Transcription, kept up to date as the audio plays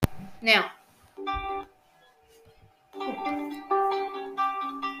Now,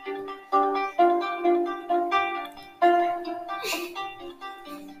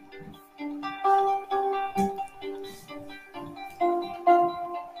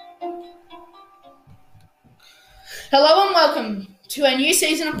 hello and welcome to a new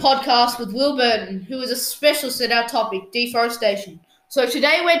season of podcast with Will Burton, who is a specialist at our topic, deforestation. So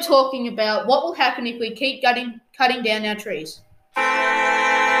today we're talking about what will happen if we keep cutting down our trees.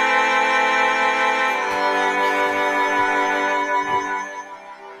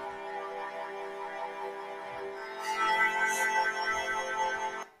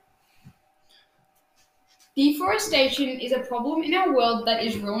 Deforestation is a problem in our world that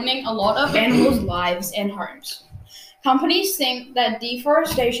is ruining a lot of animals' lives and homes. Companies think that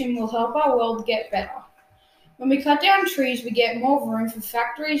deforestation will help our world get better. When we cut down trees, we get more room for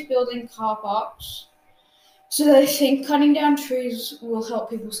factories building car parks. So they think cutting down trees will help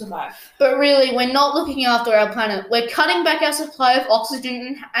people survive. But really, we're not looking after our planet. We're cutting back our supply of oxygen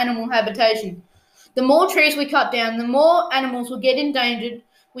and animal habitation. The more trees we cut down, the more animals will get endangered.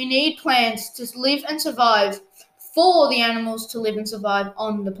 We need plants to live and survive for the animals to live and survive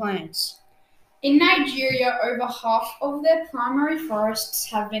on the plants. In Nigeria, over half of their primary forests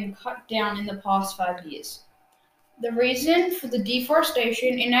have been cut down in the past 5 years. The reason for the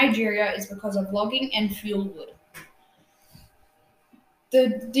deforestation in Nigeria is because of logging and fuel wood.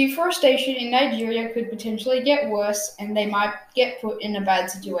 The deforestation in Nigeria could potentially get worse and they might get put in a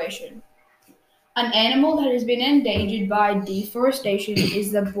bad situation. An animal that has been endangered by deforestation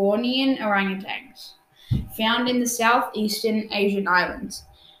is the Bornean orangutans, found in the southeastern Asian islands.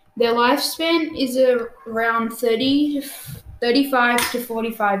 Their lifespan is around 35 to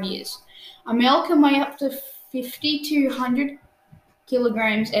 45 years. A male can weigh up to 50 to 100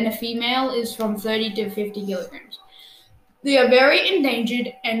 kilograms and a female is from 30 to 50 kilograms. They are very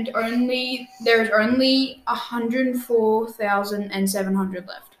endangered and there is only 104,700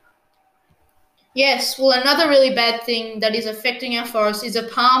 left. Yes, well, another really bad thing that is affecting our forests is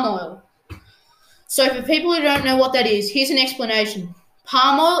palm oil. So for people who don't know what that is, here's an explanation.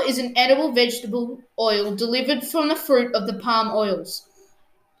 Palm oil is an edible vegetable oil delivered from the fruit of the palm oils.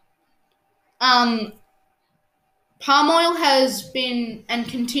 Palm oil has been and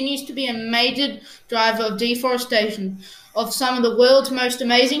continues to be a major driver of deforestation of some of the world's most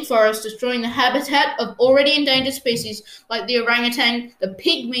amazing forests, destroying the habitat of already endangered species like the orangutan, the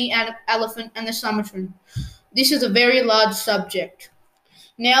pygmy elephant, and the sumatran. This is a very large subject.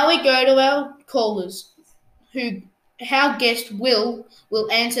 Now we go to our callers, our guest will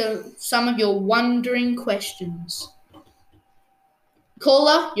answer some of your wondering questions.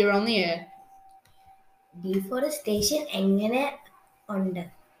 Caller, you're on the air. Deforestation എങ്ങനെ ഉണ്ട്?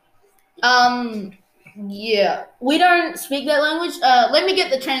 Yeah, we don't speak that language. Let me get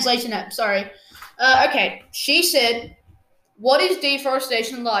the translation app. Sorry. Okay, she said, "What is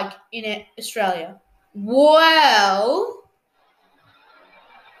deforestation like in Australia?" Well,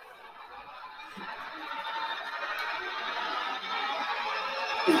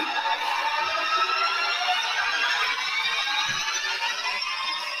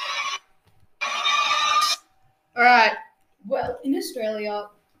 all right. Well, in Australia,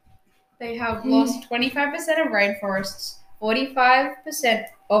 they have lost 25% of rainforests, 45%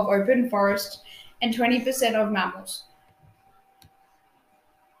 of open forests, and 20% of mammals.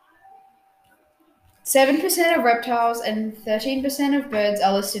 7% of reptiles and 13% of birds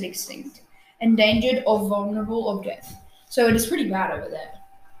are listed extinct, endangered or vulnerable of death. So it is pretty bad over there.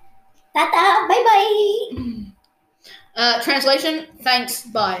 Tata, bye-bye! Translation, thanks,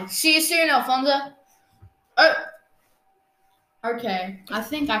 bye. See you soon, Alfonso. Oh, Okay, I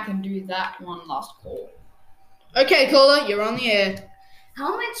think I can do that one last call. okay, caller, you're on the air.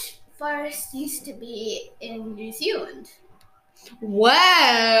 How much forest used to be in New Zealand?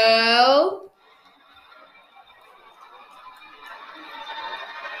 Well,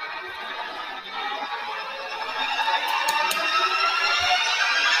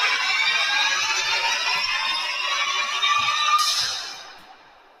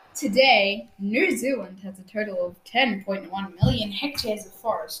 Today, New Zealand has a total of 10.1 million hectares of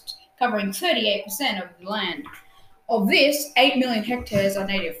forest, covering 38% of the land. Of this, 8 million hectares are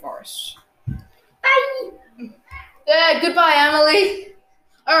native forests. Bye! yeah, goodbye, Emily.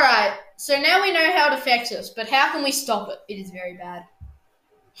 All right, so now we know how it affects us, but how can we stop it? It is very bad.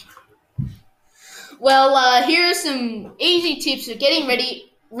 Well, here are some easy tips for getting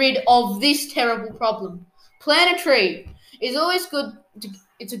rid of this terrible problem. Plant a tree. It's always good.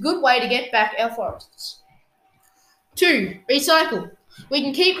 It's a good way to get back our forests. 2. Recycle. We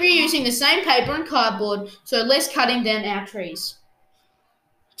can keep reusing the same paper and cardboard, so less cutting down our trees.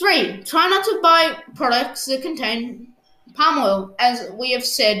 3. Try not to buy products that contain palm oil, as we have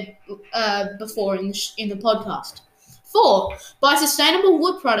said before in the podcast. 4. Buy sustainable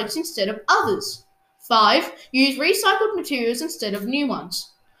wood products instead of others. 5. Use recycled materials instead of new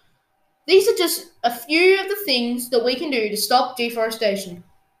ones. These are just a few of the things that we can do to stop deforestation.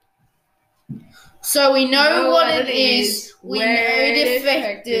 So we know what it is, we know it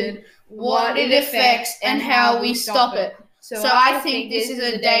affected, what it affects, and how we stop it. So I think this is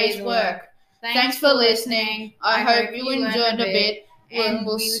a day's work. Thanks for listening. I hope you enjoyed a bit, and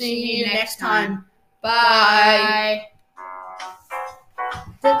we'll see you next time. Bye.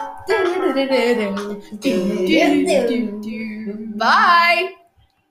 Bye.